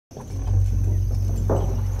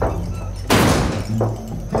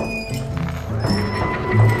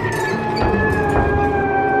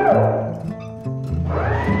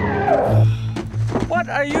What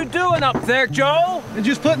are you doing up there, Joe?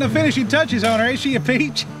 Just putting the finishing touches on her, ain't she a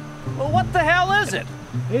peach? Well, what the hell is it?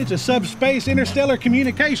 It's a subspace interstellar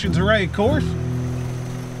communications array course.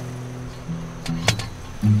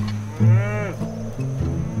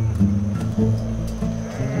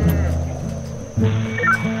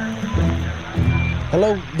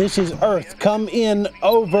 Hello, this is Earth. Come in,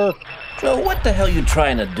 over. Joe, what the hell you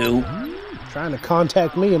trying to do? Trying to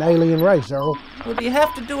contact me, an alien race, Earl. Well, do you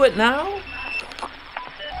have to do it now?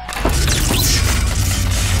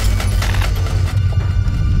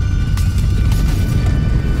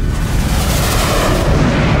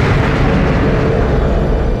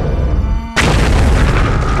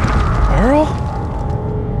 Earl?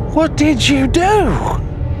 What did you do?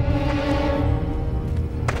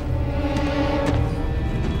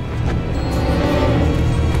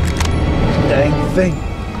 Dang thing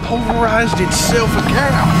pulverized itself a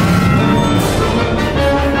cow.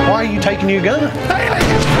 Why are you taking your gun?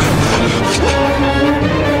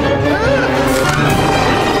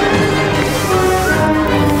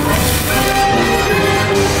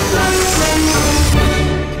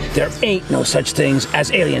 There ain't no such things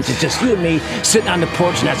as aliens. It's just you and me sitting on the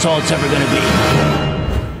porch, and that's all it's ever gonna be.